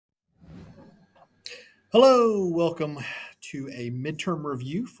Hello, welcome to a midterm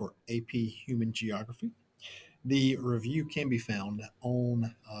review for AP Human Geography. The review can be found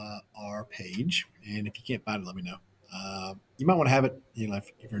on our page, and if you can't find it, let me know. You might want to have it,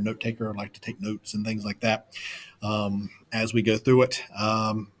 if you're a note taker or like to take notes and things like that as we go through it.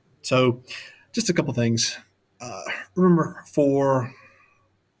 So, just a couple things. Uh, Remember, for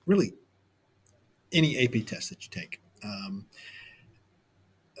really any AP test that you take,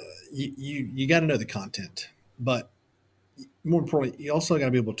 you got to know the content, but more importantly, you also got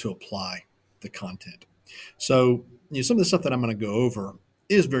to be able to apply the content. So, some of the stuff that I'm going to go over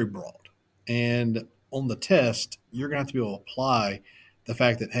is very broad. And on the test, you're going to have to be able to apply the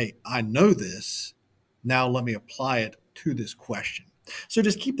fact that, hey, I know this. Now let me apply it to this question. So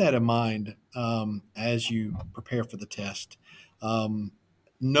just keep that in mind as you prepare for the test. Um,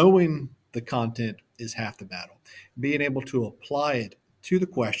 Knowing the content is half the battle. Being able to apply it to the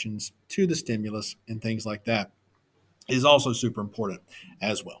questions, to the stimulus, and things like that is also super important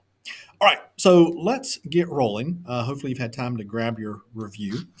as well. All right, so let's get rolling. Hopefully, you've had time to grab your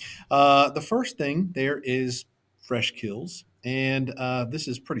review. The first thing there is fresh kills, and this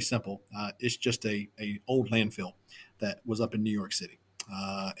is pretty simple. It's just a old landfill that was up in New York City,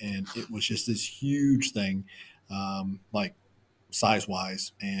 and it was just this huge thing, like size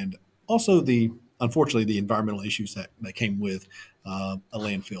wise, and also the unfortunately the environmental issues that came with a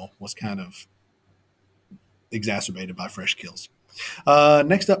landfill was kind of exacerbated by fresh kills.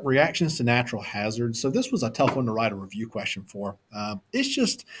 Next up, reactions to natural hazards. So this was a tough one to write a review question for. It's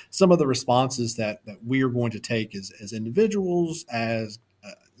just some of the responses that we are going to take as individuals, as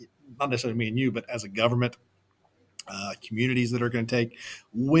not necessarily me and you, but as a government, communities that are going to take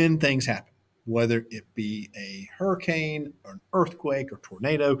when things happen, whether it be a hurricane or an earthquake or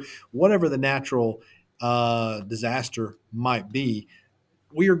tornado, whatever the natural disaster might be,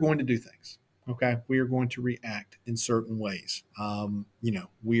 we are going to do things. Okay, we are going to react in certain ways.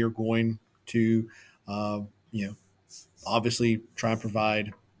 We are going to, uh, you know, obviously try and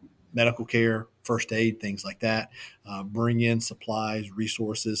provide medical care, first aid, things like that. Bring in supplies,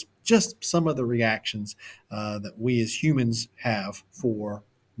 resources. Just some of the reactions that we as humans have for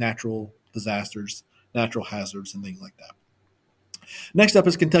natural disasters, natural hazards, and things like that. Next up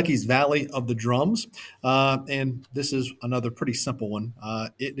is Kentucky's Valley of the Drums. And this is another pretty simple one.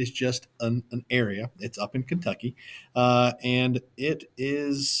 It is just an area, it's up in Kentucky, and it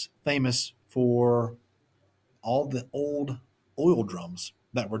is famous for all the old oil drums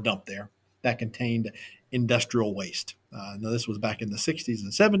that were dumped there that contained industrial waste. Now, this was back in the 60s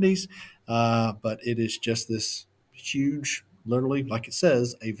and 70s, but it is just this huge, literally, like it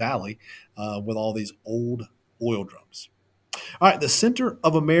says, a valley with all these old oil drums. All right, the Center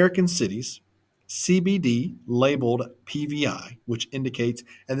of American Cities, CBD, labeled PVI, which indicates,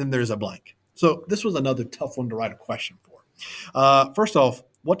 and then there's a blank. So this was another tough one to write a question for. First off,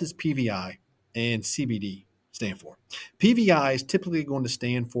 what does PVI and CBD stand for? PVI is typically going to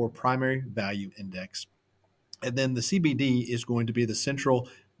stand for Primary Value Index, and then the CBD is going to be the Central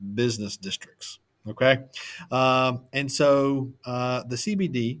Business Districts. Okay, and so the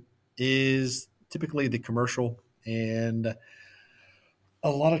CBD is typically the commercial and a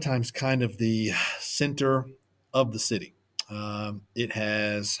lot of times kind of the center of the city. It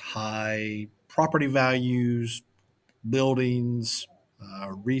has high property values, buildings,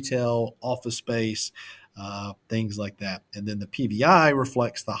 retail, office space, things like that. And then the PVI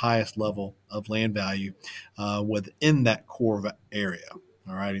reflects the highest level of land value within that core area.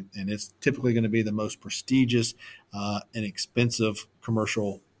 All right. And it's typically going to be the most prestigious and expensive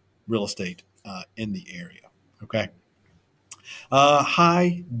commercial real estate in the area. Okay.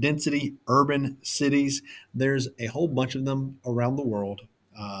 High density urban cities. There's a whole bunch of them around the world.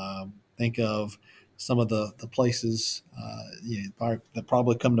 Think of some of the places that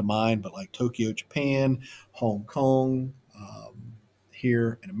probably come to mind, but like Tokyo, Japan, Hong Kong,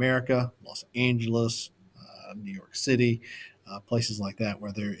 here in America, Los Angeles, New York City, places like that,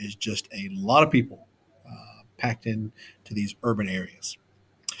 where there is just a lot of people packed into these urban areas.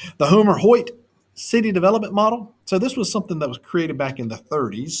 The Homer Hoyt city development model. So this was something that was created back in the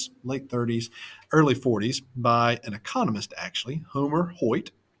 30s, late 30s, early 40s by an economist, actually, Homer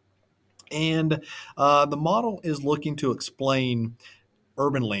Hoyt. And the model is looking to explain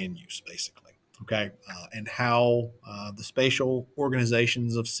urban land use, basically. Okay, and how the spatial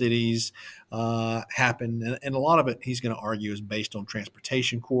organizations of cities happen, and a lot of it he's going to argue is based on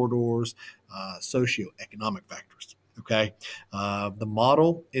transportation corridors, socioeconomic factors. Okay, the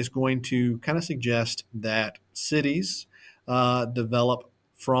model is going to kind of suggest that cities develop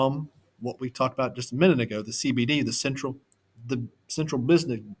from what we talked about just a minute ago, the CBD, the central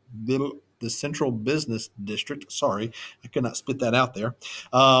business the central business district. Sorry, I could not spit that out there.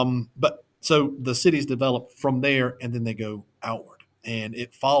 But so the cities develop from there, and then they go outward, and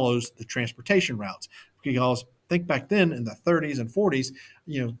it follows the transportation routes. Because think back then in the 30s and 40s,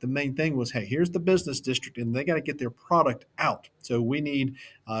 the main thing was, hey, here's the business district, and they got to get their product out. So we need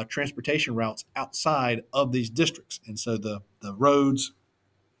transportation routes outside of these districts, and so the roads,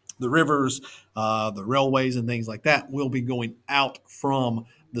 the rivers, the railways, and things like that will be going out from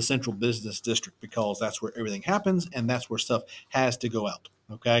the central business district because that's where everything happens and that's where stuff has to go out.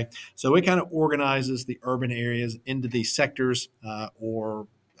 Okay, so it kind of organizes the urban areas into these sectors or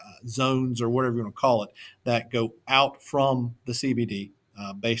zones or whatever you want to call it that go out from the CBD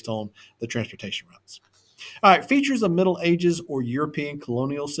based on the transportation routes. All right, features of Middle Ages or European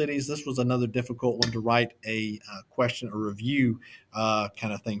colonial cities. This was another difficult one to write a question or review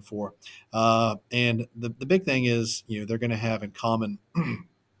kind of thing for. And the big thing is, they're going to have in common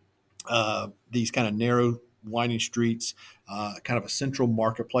these kind of narrow, winding streets, kind of a central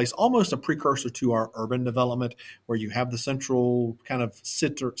marketplace, almost a precursor to our urban development, where you have the central kind of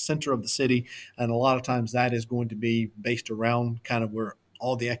center of the city, and a lot of times that is going to be based around kind of where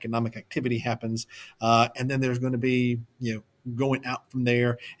all the economic activity happens, and then there's going to be going out from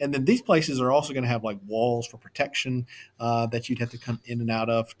there, and then these places are also going to have like walls for protection that you'd have to come in and out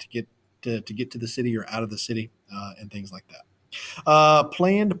of to get to the city or out of the city and things like that.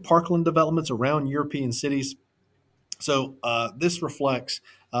 Planned parkland developments around European cities. So this reflects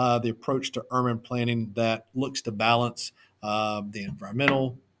the approach to urban planning that looks to balance the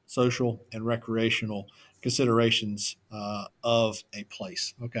environmental, social, and recreational considerations of a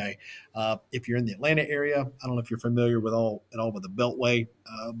place. Okay, if you're in the Atlanta area, I don't know if you're familiar with all with the Beltway,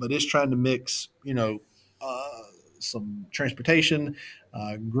 but it's trying to mix, uh, some transportation,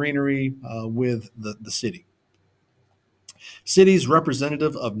 greenery with the city. Cities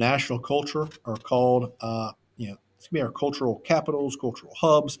representative of national culture are called, it's going to be our cultural capitals, cultural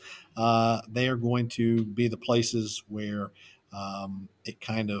hubs. They are going to be the places where it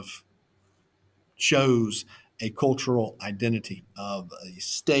kind of shows a cultural identity of a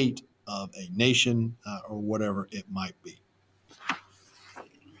state, of a nation, or whatever it might be.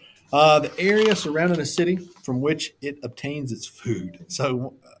 The area surrounding a city from which it obtains its food.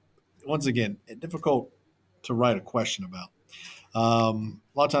 So, once again, difficult to write a question about. A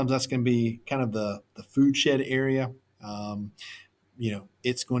lot of times that's going to be kind of the food shed area. Um,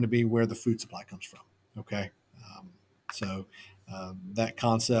 it's going to be where the food supply comes from. Okay. So that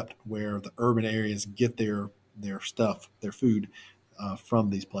concept where the urban areas get their stuff, their food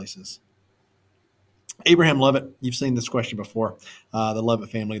from these places. Abraham Levitt, you've seen this question before. The Levitt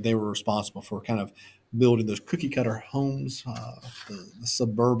family, they were responsible for kind of building those cookie cutter homes, the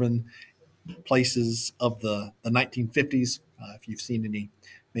suburban places of the 1950s. If you've seen any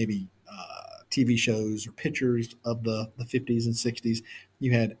maybe TV shows or pictures of the 50s and 60s,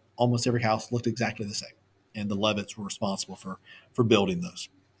 you had almost every house looked exactly the same. And the Levitts were responsible for building those.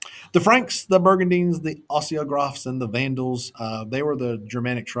 The Franks, the Burgundians, the Ostrogoths, and the Vandals, they were the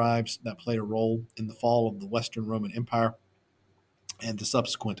Germanic tribes that played a role in the fall of the Western Roman Empire and the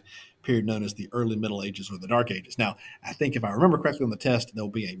subsequent period known as the early Middle Ages or the Dark Ages. Now, I think if I remember correctly on the test, there'll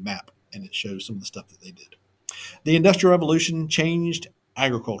be a map and it shows some of the stuff that they did. The Industrial Revolution changed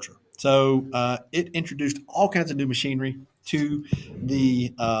agriculture. So it introduced all kinds of new machinery to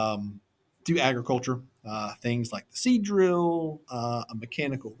the to agriculture. Things like the seed drill, a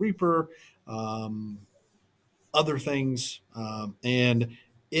mechanical reaper, um, other things, and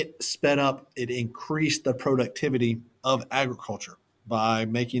it sped up, it increased the productivity of agriculture by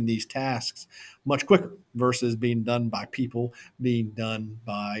making these tasks much quicker versus being done by people, being done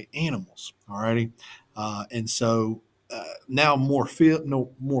by animals. Alrighty, and so now more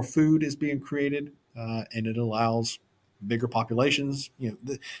food is being created, and it allows bigger populations.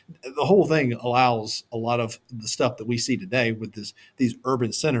 The whole thing allows a lot of the stuff that we see today with these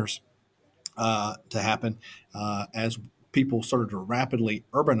urban centers to happen as people started to rapidly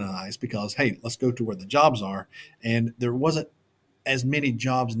urbanize because, hey, let's go to where the jobs are. And there wasn't as many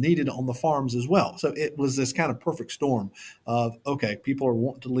jobs needed on the farms as well. So it was this kind of perfect storm of, okay, people are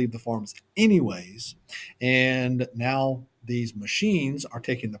wanting to leave the farms anyways. And now these machines are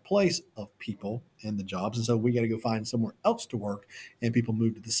taking the place of people and the jobs. And so we got to go find somewhere else to work and people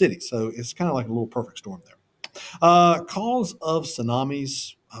move to the city. So it's kind of like a little perfect storm there. Cause of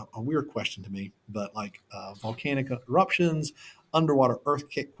tsunamis, a weird question to me, but like volcanic eruptions, underwater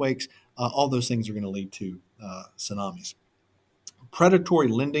earthquakes, all those things are going to lead to tsunamis. Predatory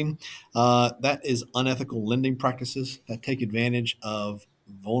lending, that is unethical lending practices that take advantage of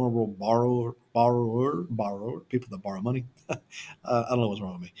vulnerable borrower, people that borrow money. I don't know what's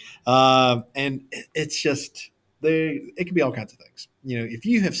wrong with me. And it's just it can be all kinds of things. If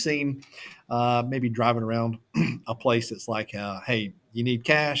you have seen maybe driving around a place that's like, hey, you need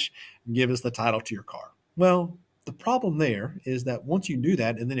cash, give us the title to your car. Well, the problem there is that once you do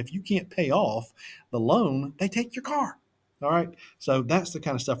that, and then if you can't pay off the loan, they take your car. All right. So that's the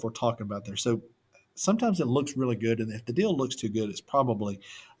kind of stuff we're talking about there. So sometimes it looks really good, and if the deal looks too good,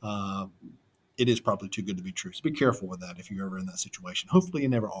 uh, it is probably too good to be true. So be careful with that if you're ever in that situation. Hopefully, you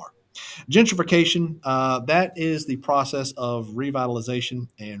never are. Gentrification, that is the process of revitalization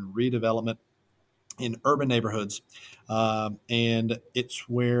and redevelopment in urban neighborhoods. And it's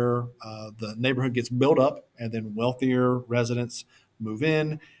where the neighborhood gets built up and then wealthier residents move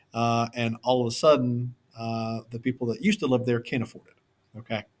in. And all of a sudden, the people that used to live there can't afford it.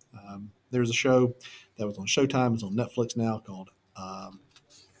 Okay. There's a show that was on Showtime, it's on Netflix now, called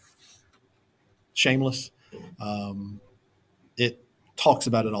Shameless. Um, it talks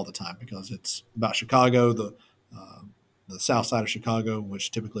about it all the time because it's about Chicago, uh, the south side of Chicago,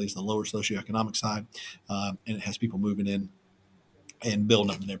 which typically is the lower socioeconomic side, and it has people moving in and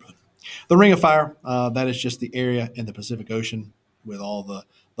building up the neighborhood. The Ring of Fire, that is just the area in the Pacific Ocean with all the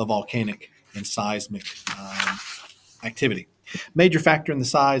volcanic and seismic activity. Major factor in the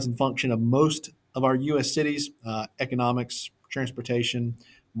size and function of most of our U.S. cities, economics, transportation,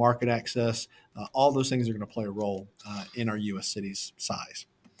 market access, all those things are going to play a role in our U.S. cities' size.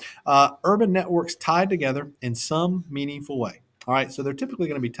 Urban networks tied together in some meaningful way. All right, so they're typically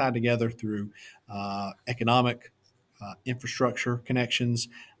going to be tied together through economic, infrastructure connections,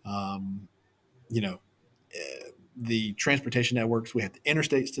 um, you know, the transportation networks. We have the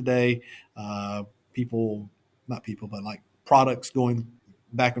interstates today. People, not people, but like products going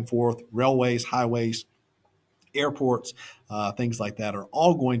back and forth, railways, highways, airports, things like that are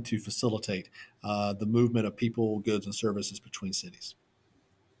all going to facilitate the movement of people, goods, and services between cities.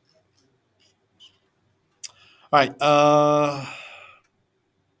 All right.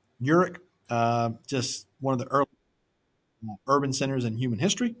 Urich, just one of the early urban centers in human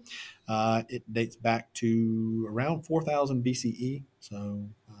history. It dates back to around 4000 BCE. So,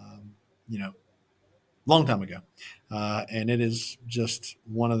 you know, long time ago. And it is just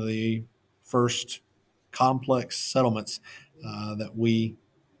one of the first complex settlements that we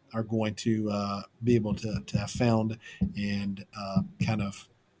are going to be able to have found and kind of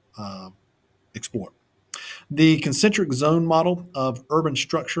uh, explore. The concentric zone model of urban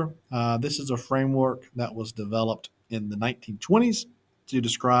structure. This is a framework that was developed in the 1920s to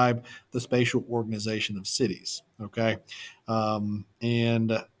describe the spatial organization of cities. Okay.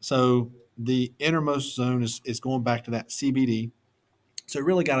 And so the innermost zone is going back to that CBD. So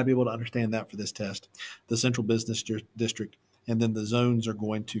really got to be able to understand that for this test, the central business district, and then the zones are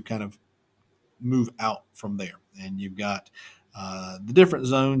going to kind of move out from there. And you've got the different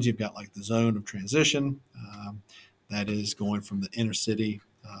zones. You've got like the zone of transition that is going from the inner city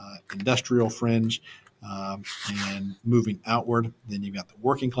industrial fringe um, and moving outward. Then you've got the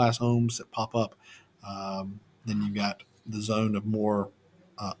working class homes that pop up. Then you've got the zone of more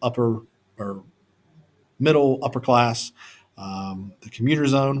upper or middle upper class. The commuter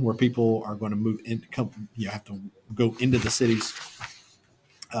zone where people are going to move in, have to go into the cities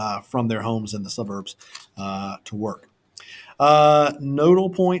from their homes in the suburbs to work. Nodal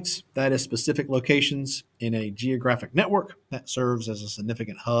points, that is specific locations in a geographic network that serves as a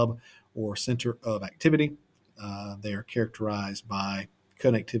significant hub or center of activity. They are characterized by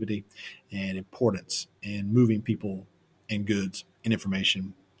connectivity and importance in moving people and goods and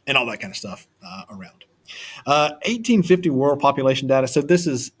information and all that kind of stuff around. 1850 world population data. So this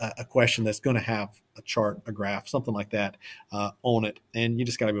is a question that's going to have a chart, a graph, something like that on it, and you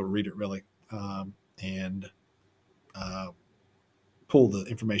just got to be able to read it really and uh, pull the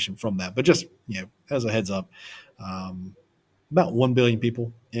information from that. But just as a heads up, about 1 billion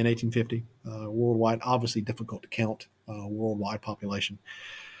people in 1850 worldwide. Obviously, difficult to count worldwide population.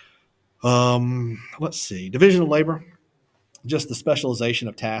 Let's see, division of labor, just the specialization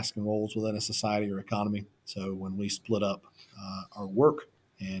of tasks and roles within a society or economy. So when we split up our work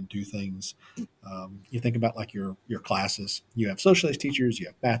and do things, you think about like your classes. You have socialized teachers, you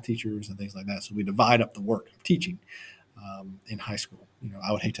have math teachers, and things like that. So we divide up the work of teaching in high school.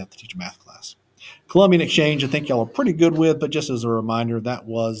 I would hate to have to teach a math class. Columbian Exchange, I think y'all are pretty good with, but just as a reminder, that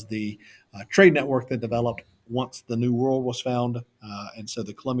was the trade network that developed once the New World was found. And so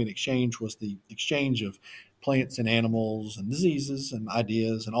the Columbian Exchange was the exchange of plants and animals and diseases and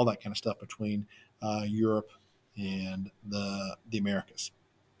ideas and all that kind of stuff between Europe and the Americas.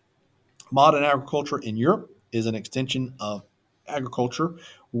 Modern agriculture in Europe is an extension of agriculture,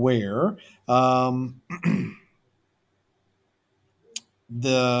 where um,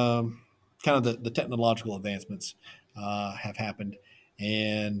 the kind of the technological advancements have happened,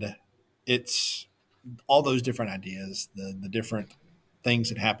 and it's all those different ideas, the different things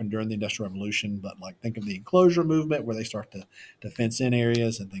that happened during the Industrial Revolution. But like think of the enclosure movement where they start to fence in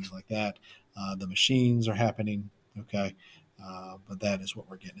areas and things like that. The machines are happening. Okay. But that is what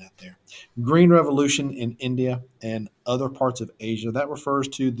we're getting at there. Green Revolution in India and other parts of Asia. That refers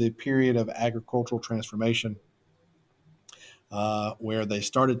to the period of agricultural transformation where they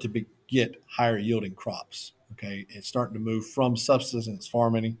started to get higher yielding crops. Okay, it's starting to move from subsistence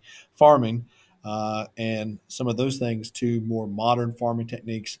farming, and some of those things to more modern farming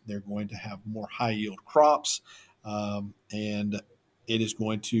techniques. They're going to have more high yield crops, and it is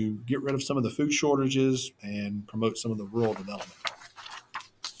going to get rid of some of the food shortages and promote some of the rural development.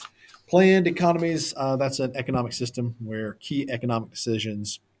 Planned economies, that's an economic system where key economic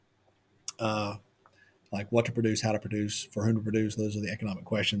decisions uh, like what to produce, how to produce, for whom to produce. Those are the economic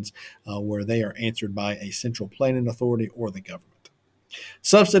questions where they are answered by a central planning authority or the government.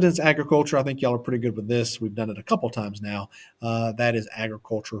 Subsistence agriculture, I think y'all are pretty good with this. We've done it a couple times now. That is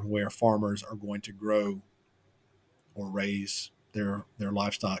agriculture where farmers are going to grow or raise their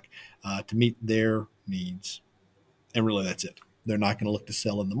livestock to meet their needs. And really, that's it. They're not going to look to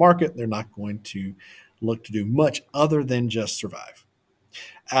sell in the market. They're not going to look to do much other than just survive.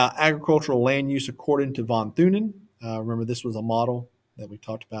 Agricultural land use according to von Thunen. Remember, this was a model that we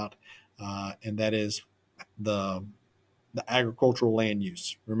talked about, and that is the the agricultural land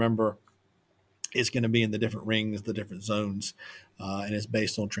use. Remember, it's going to be in the different rings, the different zones, and it's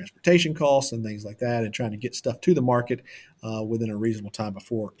based on transportation costs and things like that, and trying to get stuff to the market within a reasonable time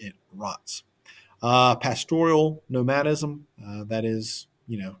before it rots. Pastoral nomadism, that is,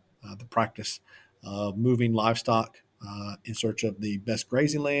 the practice of moving livestock in search of the best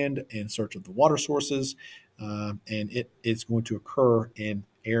grazing land, in search of the water sources, and it is going to occur in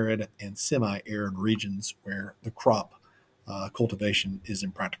arid and semi-arid regions where the crop cultivation is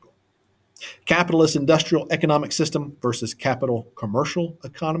impractical. Capitalist industrial economic system versus capital commercial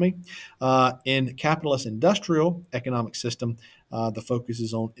economy. In capitalist industrial economic system, the focus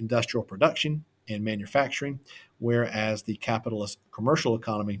is on industrial production and manufacturing, whereas the capitalist commercial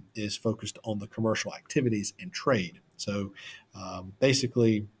economy is focused on the commercial activities and trade. So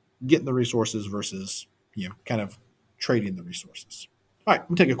basically getting the resources versus kind of trading the resources. All right,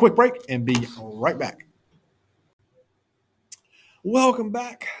 we'll take a quick break and be right back. Welcome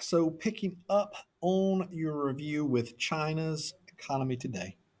back. So, picking up on your review with China's economy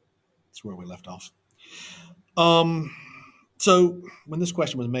today, that's where we left off. Um, so, when this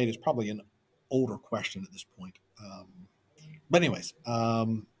question was made, it's probably an older question at this point. But, anyways,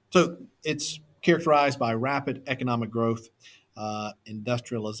 so it's characterized by rapid economic growth,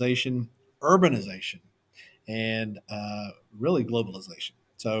 industrialization, urbanization, and really globalization.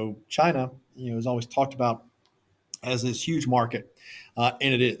 So, China, is always talked about as this huge market,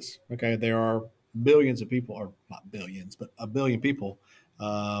 and it is. Okay, there are billions of people, or not billions, but a billion people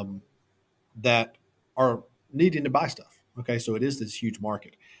um, that are needing to buy stuff. Okay, so it is this huge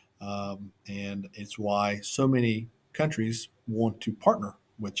market, and it's why so many countries want to partner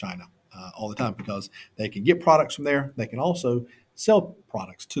with China all the time because they can get products from there. They can also sell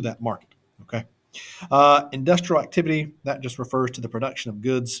products to that market. Okay, industrial activity that just refers to the production of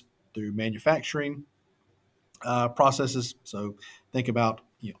goods through manufacturing processes. So think about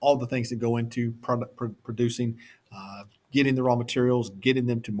all the things that go into producing, getting the raw materials, getting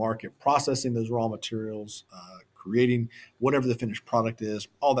them to market, processing those raw materials, creating whatever the finished product is.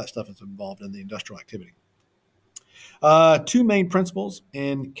 All that stuff is involved in the industrial activity. Two main principles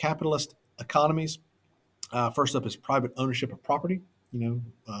in capitalist economies. First up is private ownership of property.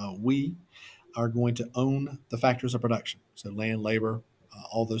 We are going to own the factors of production. So land, labor,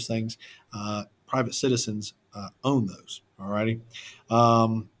 all those things. Private citizens own those. All righty.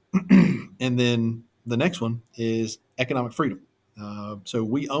 And then the next one is economic freedom. So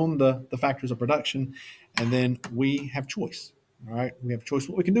we own the factors of production, and then we have choice. All right. We have choice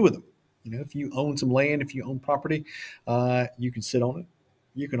what we can do with them. If you own some land, if you own property, you can sit on it.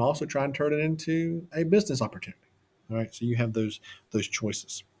 You can also try and turn it into a business opportunity. All right. So you have those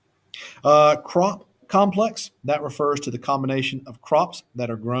choices. Crop complex, that refers to the combination of crops that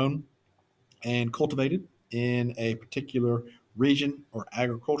are grown and cultivated in a particular region or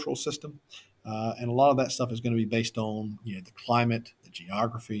agricultural system. And a lot of that stuff is going to be based on the climate, the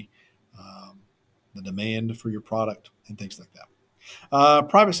geography, um, the demand for your product, and things like that.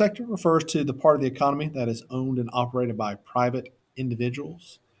 Private sector refers to the part of the economy that is owned and operated by private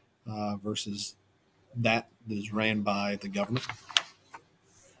individuals versus that is ran by the government.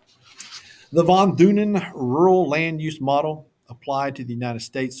 The von Thunen rural land use model applied to the United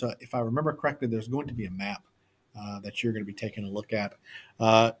States. So, if I remember correctly, there's going to be a map that you're going to be taking a look at.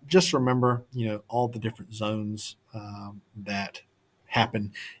 Just remember, all the different zones that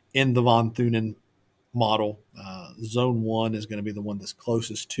happen in the von Thunen model. Zone one is going to be the one that's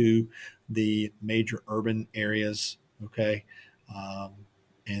closest to the major urban areas. Okay. Um,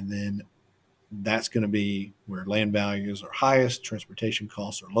 and then that's going to be where land values are highest, transportation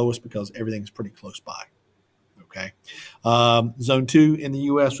costs are lowest because everything's pretty close by. Okay. Zone two in the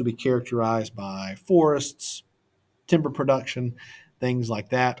U.S. will be characterized by forests, timber production, things like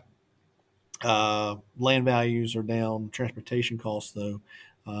that. Land values are down. Transportation costs, though,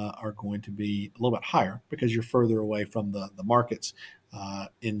 are going to be a little bit higher because you're further away from the markets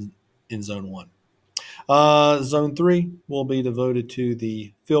in zone one. Zone three will be devoted to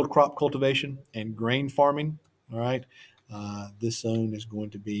the field crop cultivation and grain farming. All right. This zone is going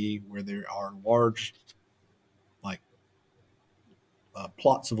to be where there are large, like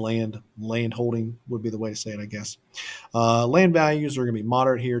plots of land holding would be the way to say it, I guess. Land values are going to be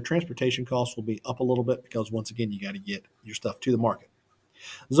moderate here. Transportation costs will be up a little bit because, once again, you got to get your stuff to the market.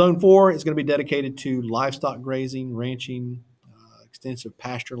 Zone four is going to be dedicated to livestock grazing, ranching, extensive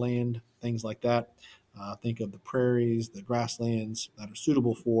pasture land, things like that. Think of the prairies, the grasslands that are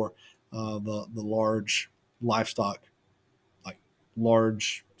suitable for the large livestock, like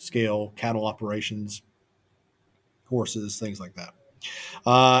large scale cattle operations, horses, things like that.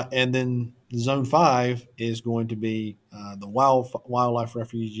 And then zone five is going to be the wildlife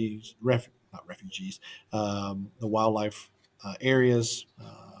refugees, not refugees, the wildlife areas,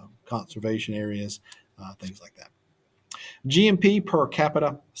 conservation areas, things like that. GMP per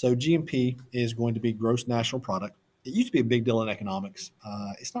capita. So GMP is going to be gross national product. It used to be a big deal in economics.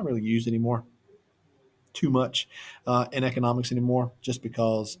 It's not really used anymore too much in economics anymore, just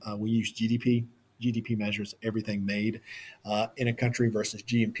because we use GDP. GDP measures everything made in a country versus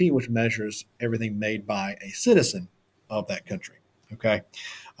GMP, which measures everything made by a citizen of that country. Okay.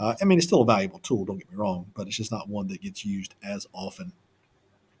 I mean, it's still a valuable tool, don't get me wrong, but it's just not one that gets used as often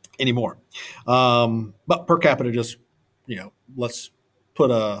anymore. But per capita, just, let's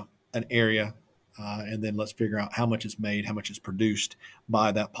put an area and then let's figure out how much is made, how much is produced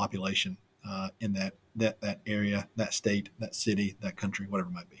by that population in that area, that state, that city, that country, whatever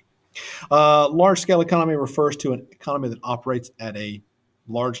it might be. Large scale economy refers to an economy that operates at a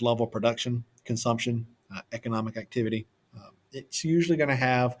large level of production, consumption, economic activity. It's usually going to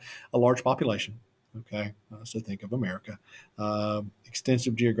have a large population. Okay, so think of America,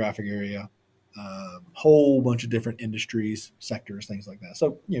 extensive geographic area, whole bunch of different industries, sectors, things like that.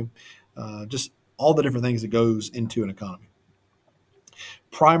 So just all the different things that goes into an economy.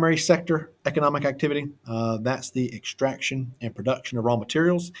 Primary sector economic activity, that's the extraction and production of raw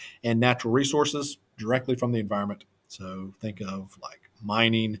materials and natural resources directly from the environment. So think of like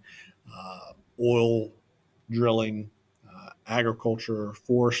mining, oil drilling, agriculture,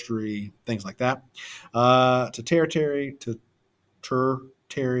 forestry, things like that. To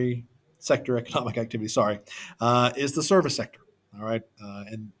tertiary sector economic activity, is the service sector. All right.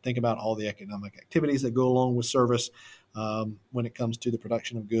 And think about all the economic activities that go along with service. When it comes to the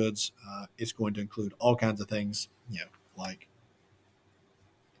production of goods, it's going to include all kinds of things, like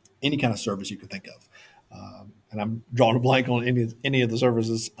any kind of service you can think of. And I'm drawing a blank on any of the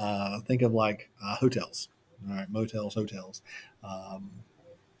services. Think of like hotels, all right, motels, hotels,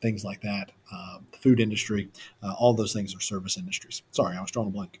 things like that. The food industry, all those things are service industries. Sorry, I was drawing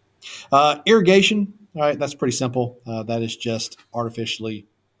a blank. Irrigation, all right, that's pretty simple. That is just artificially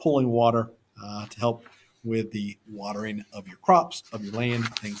pulling water to help with the watering of your crops, of your land,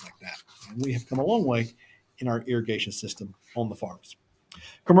 things like that. And we have come a long way in our irrigation system on the farms.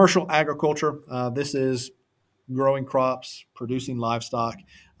 Commercial agriculture, this is growing crops, producing livestock,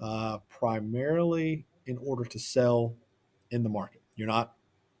 primarily in order to sell in the market. You're not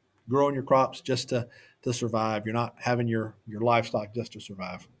growing your crops just to survive. You're not having your livestock just to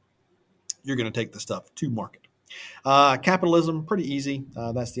survive. You're going to take the stuff to market. Capitalism, pretty easy.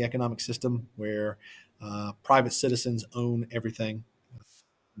 That's the economic system where private citizens own everything.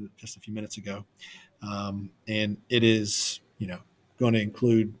 Just a few minutes ago, and it is going to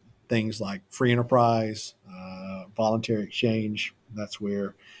include things like free enterprise, voluntary exchange. That's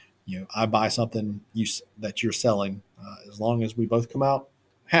where I buy something that you're selling. As long as we both come out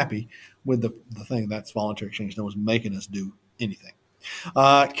happy with the thing, that's voluntary exchange. No one's making us do anything.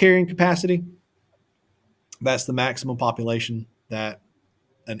 Carrying capacity, that's the maximum population that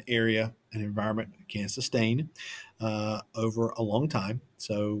an area, an environment can sustain over a long time.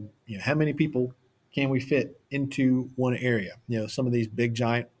 So, how many people can we fit into one area? Some of these big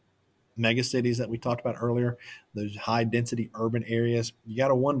giant mega cities that we talked about earlier, those high density urban areas, you got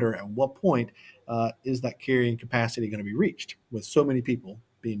to wonder at what point is that carrying capacity going to be reached with so many people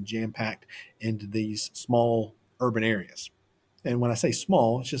being jam packed into these small urban areas. And when I say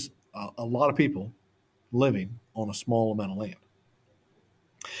small, it's just a lot of people living on a small amount of land.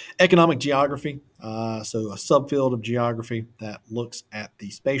 Economic geography, so a subfield of geography that looks at the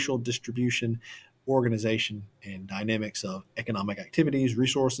spatial distribution, organization, and dynamics of economic activities,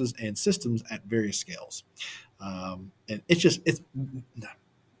 resources, and systems at various scales. And it's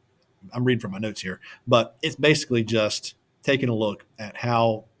I'm reading from my notes here, but it's basically just taking a look at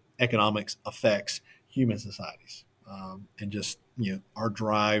how economics affects human societies, and just our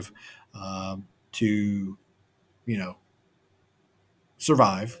drive to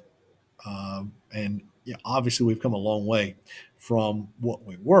survive. And obviously, we've come a long way from what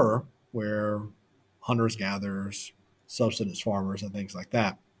we were, where hunters, gatherers, subsistence farmers, and things like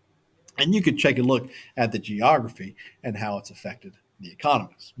that. And you could take a look at the geography and how it's affected the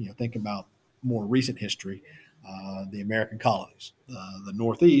economies. Think about more recent history, the American colonies. The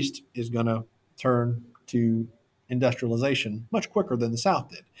Northeast is going to turn to industrialization much quicker than the South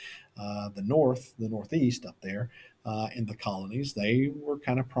did. The Northeast up there in the colonies, they were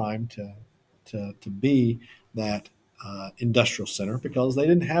kind of primed to be that industrial center because they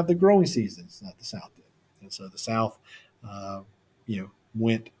didn't have the growing seasons that the South did. And so the South,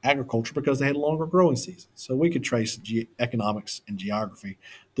 went agriculture because they had longer growing seasons. So we could trace economics and geography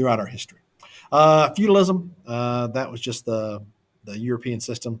throughout our history. Feudalism, that was just the European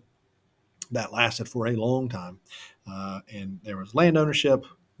system that lasted for a long time. And there was land ownership.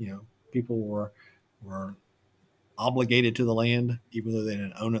 People were obligated to the land, even though they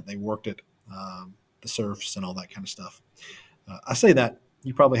didn't own it. They worked it, the serfs and all that kind of stuff. I say that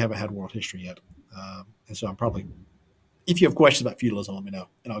you probably haven't had world history yet. And so I'm probably, if you have questions about feudalism, let me know,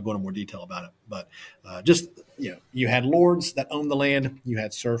 and I'll go into more detail about it. But just, you had lords that owned the land, you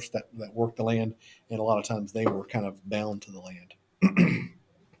had serfs that worked the land, and a lot of times they were kind of bound to the land.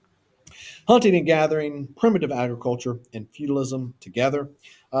 Hunting and gathering, primitive agriculture, and feudalism together.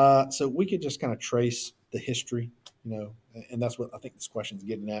 So we could just kind of trace the history, and that's what I think this question is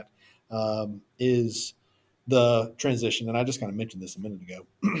getting at, is the transition. And I just kind of mentioned this a minute ago,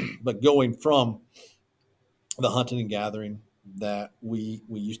 but going from the hunting and gathering that we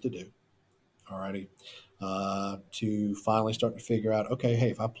used to do, alrighty, to finally start to figure out, okay, hey,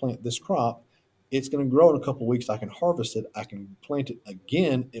 if I plant this crop, it's going to grow in a couple of weeks. I can harvest it. I can plant it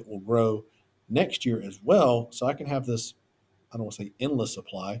again. It will grow next year as well. So I can have this, I don't want to say endless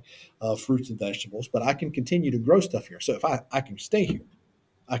supply of fruits and vegetables, but I can continue to grow stuff here. So if I can stay here,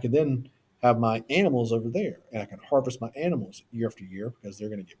 I can then have my animals over there, and I can harvest my animals year after year because they're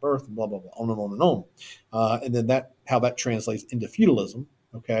going to give birth and blah, blah, blah, on and on and on. And then how that translates into feudalism,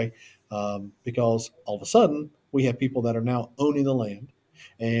 okay? Because all of a sudden we have people that are now owning the land,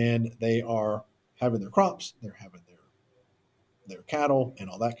 and they are having their crops, they're having their cattle and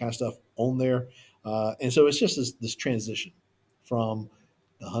all that kind of stuff on there. And so it's just this transition from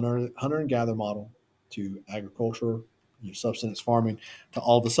the hunter and gather model to agriculture, subsistence farming, to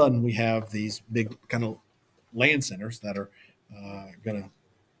all of a sudden we have these big kind of land centers that are going to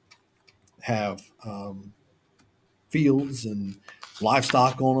have fields and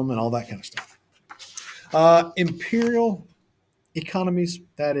livestock on them and all that kind of stuff. Imperial economies,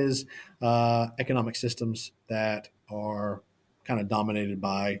 that is economic systems that are kind of dominated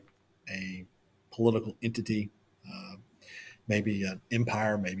by a political entity, uh, maybe an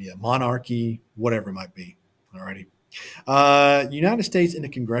empire, maybe a monarchy, whatever it might be. Alrighty. United States into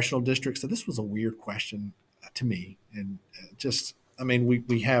congressional districts. So this was a weird question to me, and just, I mean,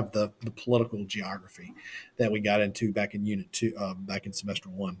 we have the political geography that we got into back in Unit 2, back in Semester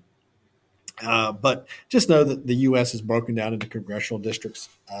 1. But just know that the U.S. is broken down into congressional districts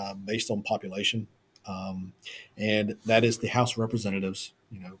based on population, and that is the House of Representatives.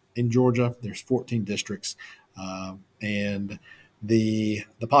 In Georgia, there's 14 districts, and the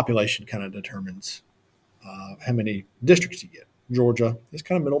population kind of determines how many districts you get. Georgia is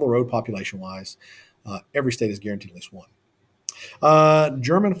kind of middle of the road population wise. Every state is guaranteed at least one.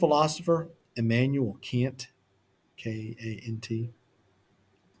 German philosopher Immanuel Kant, Kant.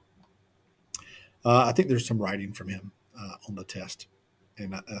 I think there's some writing from him on the test,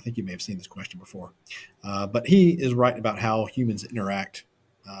 and I think you may have seen this question before. But he is writing about how humans interact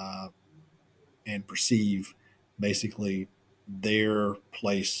uh, and perceive basically their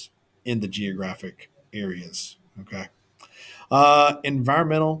place in the geographic areas. Okay.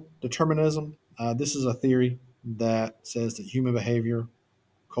 Environmental determinism. This is a theory that says that human behavior,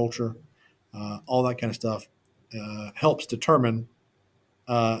 culture, all that kind of stuff helps determine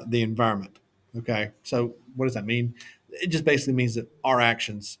the environment. Okay, so what does that mean? It just basically means that our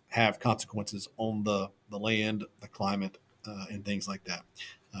actions have consequences on the land, the climate, and things like that.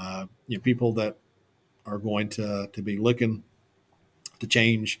 People that are going to be looking to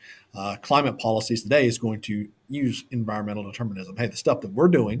change climate policies today is going to use environmental determinism. Hey, the stuff that we're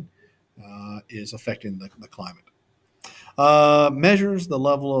doing is affecting the climate. Measures the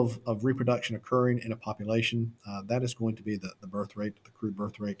level of reproduction occurring in a population. That is going to be the birth rate, the crude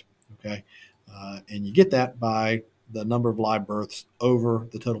birth rate. Okay. And you get that by the number of live births over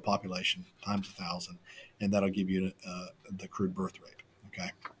the total population times 1,000. And that'll give you the crude birth rate.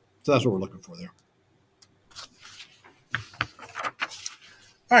 Okay. So that's what we're looking for there.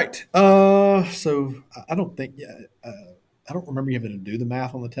 All right. So I don't think, I don't remember you having to do the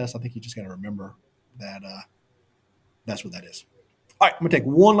math on the test. I think you just got to remember that that's what that is. All right, I'm going to take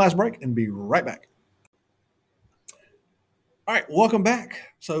one last break and be right back. All right, welcome back.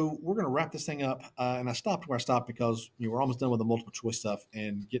 So we're going to wrap this thing up, and I stopped where I stopped because we're almost done with the multiple choice stuff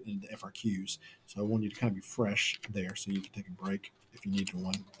and getting into the FRQs. So I want you to kind of be fresh there, so you can take a break if you need to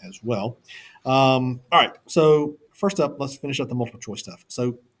one as well. All right, so first up, let's finish up the multiple choice stuff.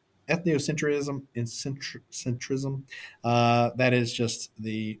 So ethnocentrism and centrism, that is just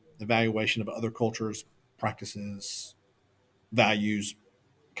the evaluation of other cultures, practices, values,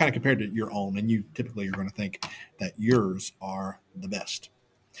 kind of compared to your own, and you typically are going to think that yours are the best.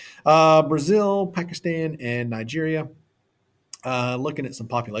 Brazil, Pakistan, and Nigeria. Looking at some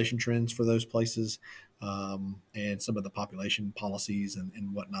population trends for those places and some of the population policies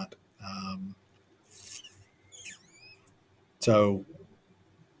and whatnot. So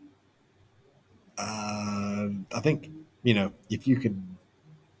I think, if you could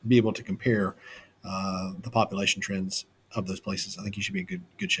be able to compare the population trends of those places, I think you should be in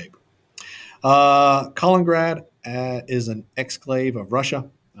good shape. Kaliningrad is an exclave of Russia.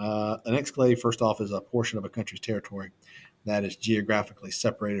 An exclave, first off, is a portion of a country's territory that is geographically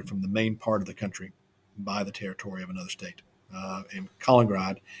separated from the main part of the country by the territory of another state. And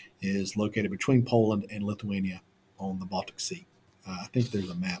Kaliningrad is located between Poland and Lithuania on the Baltic Sea. I think there's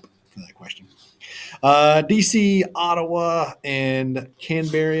a map for that question. DC, Ottawa, and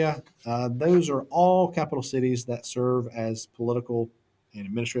Canberra, those are all capital cities that serve as political and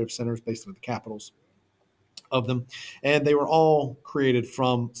administrative centers, basically the capitals of them. And they were all created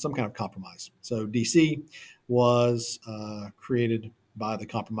from some kind of compromise. So DC was created by the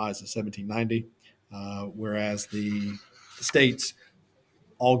compromise of 1790, whereas the states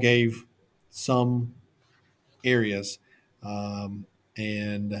all gave some areas,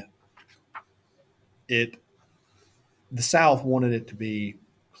 and the South wanted it to be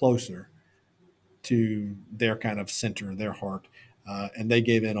closer to their kind of center, their heart, and they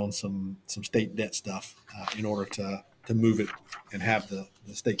gave in on some state debt stuff in order to move it and have the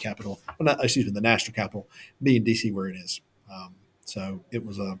state capital, the national capital, be in DC where it is. So it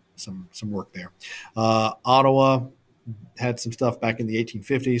was some work there. Ottawa had some stuff back in the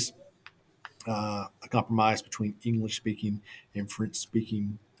 1850s, a compromise between English-speaking and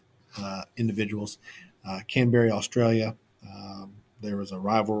French-speaking individuals. Canberra, Australia. There was a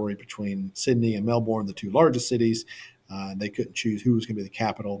rivalry between Sydney and Melbourne, the two largest cities. They couldn't choose who was going to be the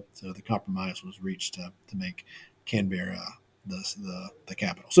capital, so the compromise was reached to make Canberra the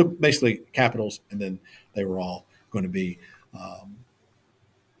capital. So basically, capitals, and then they were all going to be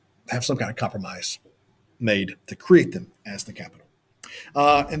have some kind of compromise made to create them as the capital.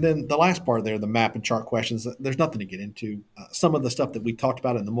 And then the last part there, the map and chart questions, there's nothing to get into. Some of the stuff that we talked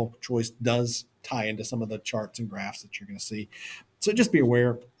about in the multiple choice does tie into some of the charts and graphs that you're going to see. So just be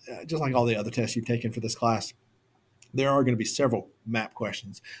aware, just like all the other tests you've taken for this class, there are going to be several map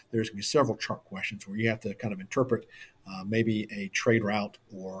questions. There's going to be several chart questions where you have to kind of interpret maybe a trade route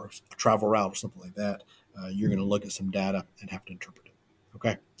or a travel route or something like that. You're going to look at some data and have to interpret it.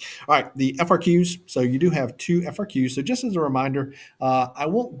 Okay. All right. The FRQs. So you do have 2 FRQs. So just as a reminder, I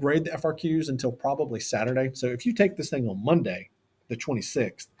won't grade the FRQs until probably Saturday. So if you take this thing on Monday, the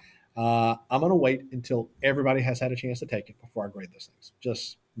 26th, I'm going to wait until everybody has had a chance to take it before I grade those things.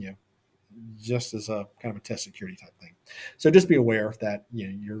 Just as a kind of a test security type thing. So just be aware that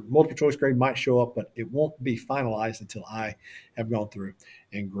your multiple choice grade might show up, but it won't be finalized until I have gone through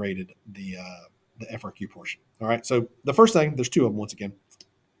and graded the FRQ portion. All right. So the first thing, there's 2 of them once again.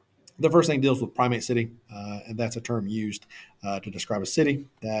 The first thing deals with primate city, and that's a term used to describe a city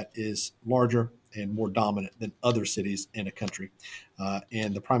that is larger and more dominant than other cities in a country.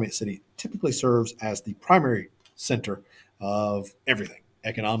 And the primate city typically serves as the primary center of everything: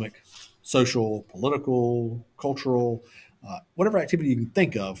 economic, social, political, cultural, whatever activity you can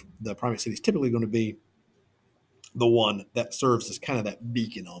think of, the primate city is typically going to be the one that serves as kind of that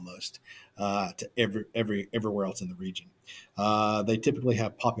beacon almost to everywhere else in the region. They typically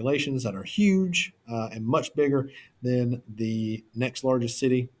have populations that are huge and much bigger than the next largest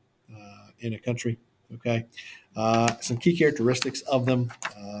city in a country. Okay, some key characteristics of them: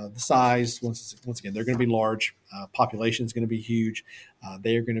 the size. Once again, they're going to be large. Population is going to be huge.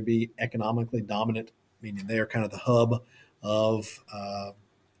 They are going to be economically dominant, meaning they are kind of the hub of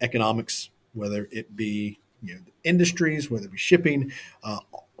economics, whether it be industries, whether it be shipping, uh,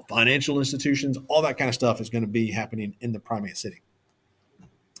 financial institutions, all that kind of stuff is going to be happening in the primate city.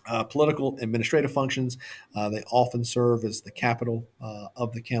 Political administrative functions, they often serve as the capital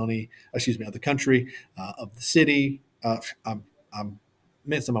of the county, excuse me, of the country, of the city. I'm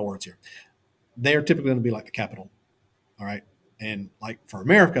mincing my words here. They are typically going to be like the capital, all right? And like for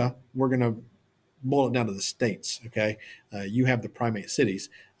America, we're going to boil it down to the states, okay? You have the primate cities.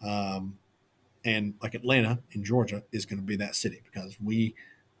 And like Atlanta in Georgia is going to be that city because we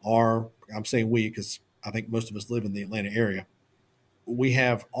are, I'm saying we because I think most of us live in the Atlanta area. We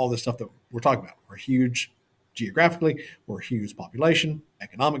have all this stuff that we're talking about. We're huge geographically, we're a huge population,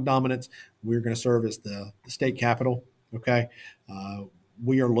 economic dominance. We're going to serve as the state capital. Okay. Uh,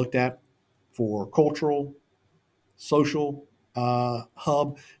 we are looked at for cultural, social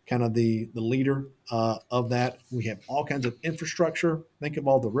hub, kind of the leader of that. We have all kinds of infrastructure. Think of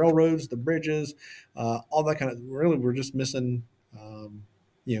all the railroads, the bridges, all that kind of. Really, we're just missing,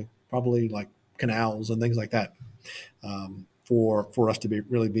 probably like canals and things like that for us to be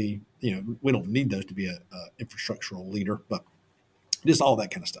really be. We don't need those to be a infrastructural leader, but just all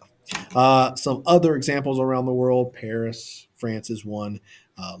that kind of stuff. Some other examples around the world: Paris, France is one,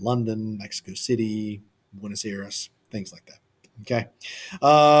 London, Mexico City, Buenos Aires, things like that. Okay.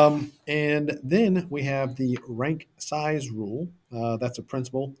 And then we have the rank size rule. That's a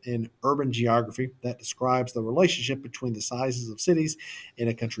principle in urban geography that describes the relationship between the sizes of cities in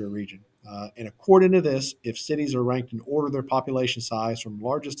a country or region. And according to this, if cities are ranked in order of their population size from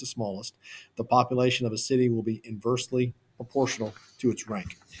largest to smallest, the population of a city will be inversely proportional to its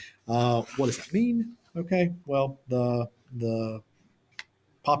rank. What does that mean? Okay, well, the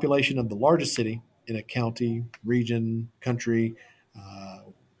population of the largest city in a county, region, country, uh,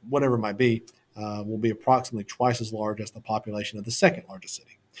 whatever it might be, will be approximately twice as large as the population of the second largest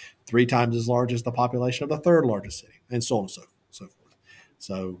city, three times as large as the population of the third largest city, and so on and so forth.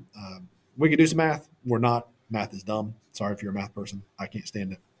 So we can do some math. We're not. Math is dumb. Sorry if you're a math person. I can't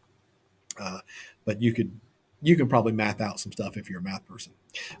stand it. But you can probably math out some stuff if you're a math person.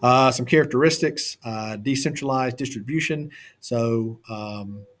 Some characteristics: decentralized distribution. So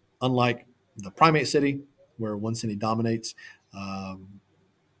unlike the primate city, where one city dominates, um,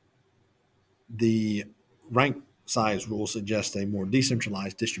 the rank size rule suggests a more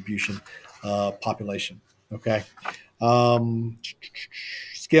decentralized distribution population. Okay. Um,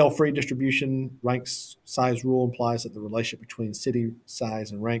 Scale free distribution rank size rule implies that the relationship between city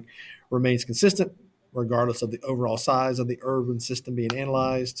size and rank remains consistent regardless of the overall size of the urban system being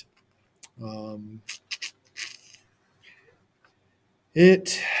analyzed. Um,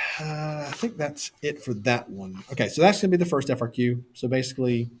 I think that's it for that one. Okay, so that's going to be the first FRQ. So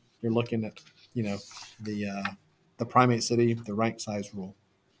basically, you're looking at, you know, the uh, the primate city, the rank size rule,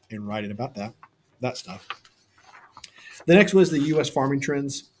 and writing about that stuff. The next one is the U.S. farming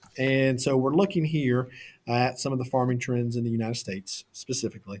trends. And so we're looking here at some of the farming trends in the United States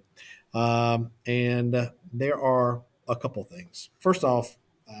specifically. And there are a couple things. First off,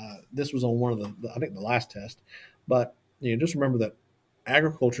 this was on one of I think the last test, but just remember that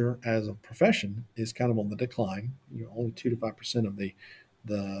agriculture as a profession is kind of on the decline. Only 2 to 5% of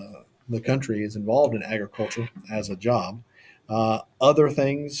the country is involved in agriculture as a job. Other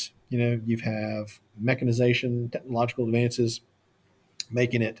things, you have mechanization, technological advances,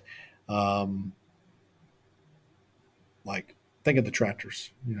 making it um, like think of the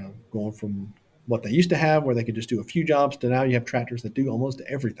tractors, going from what they used to have where they could just do a few jobs to now you have tractors that do almost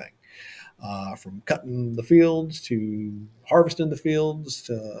everything. From cutting the fields to harvesting the fields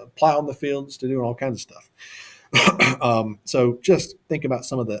to plowing the fields to doing all kinds of stuff. So just think about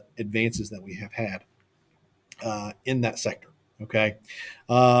some of the advances that we have had in that sector. Okay.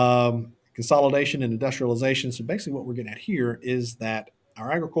 Consolidation and industrialization. So basically, what we're getting at here is that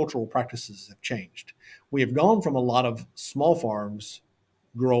our agricultural practices have changed. We have gone from a lot of small farms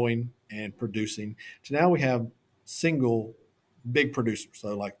growing and producing to now we have single big producers.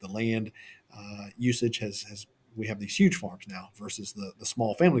 So, like the land usage has we have these huge farms now versus the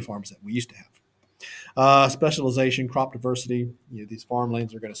small family farms that we used to have. Specialization, crop diversity. These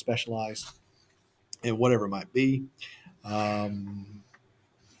farmlands are going to specialize in whatever it might be. Um,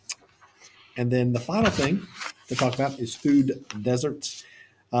 and then the final thing to talk about is food deserts.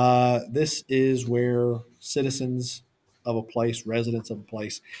 This is where citizens of a place, residents of a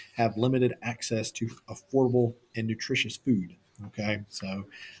place, have limited access to affordable and nutritious food. Okay, so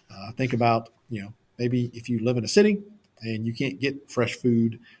think about, maybe if you live in a city and you can't get fresh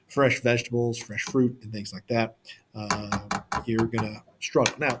food, fresh vegetables, fresh fruit, and things like that, you're gonna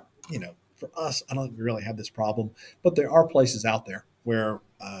struggle. Now, for us, I don't really have this problem, but there are places out there where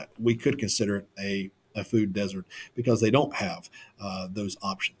we could consider it a food desert because they don't have those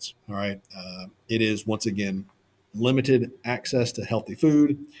options. All right. It is, once again, limited access to healthy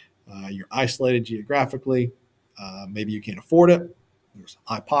food. You're isolated geographically. Maybe you can't afford it. There's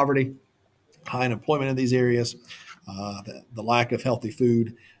high poverty, high unemployment in these areas. The lack of healthy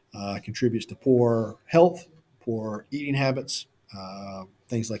food contributes to poor health, poor eating habits,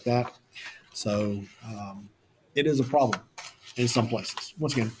 things like that. So it is a problem in some places.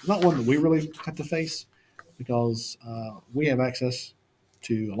 Once again, not one that we really have to face because we have access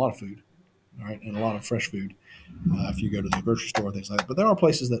to a lot of food, all right, and a lot of fresh food if you go to the grocery store, things like that. But there are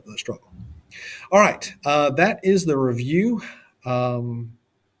places that struggle. All right, that is the review. Um,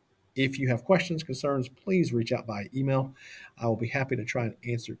 if you have questions, concerns, please reach out by email. I will be happy to try and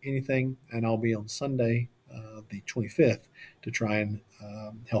answer anything, and I'll be on Sunday, the 25th, to try and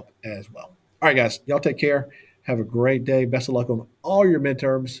help as well. All right, guys, y'all take care. Have a great day. Best of luck on all your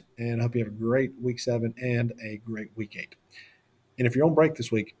midterms, and I hope you have a great week 7 and a great week 8. And if you're on break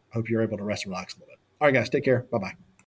this week, I hope you're able to rest and relax a little bit. All right, guys, take care. Bye bye.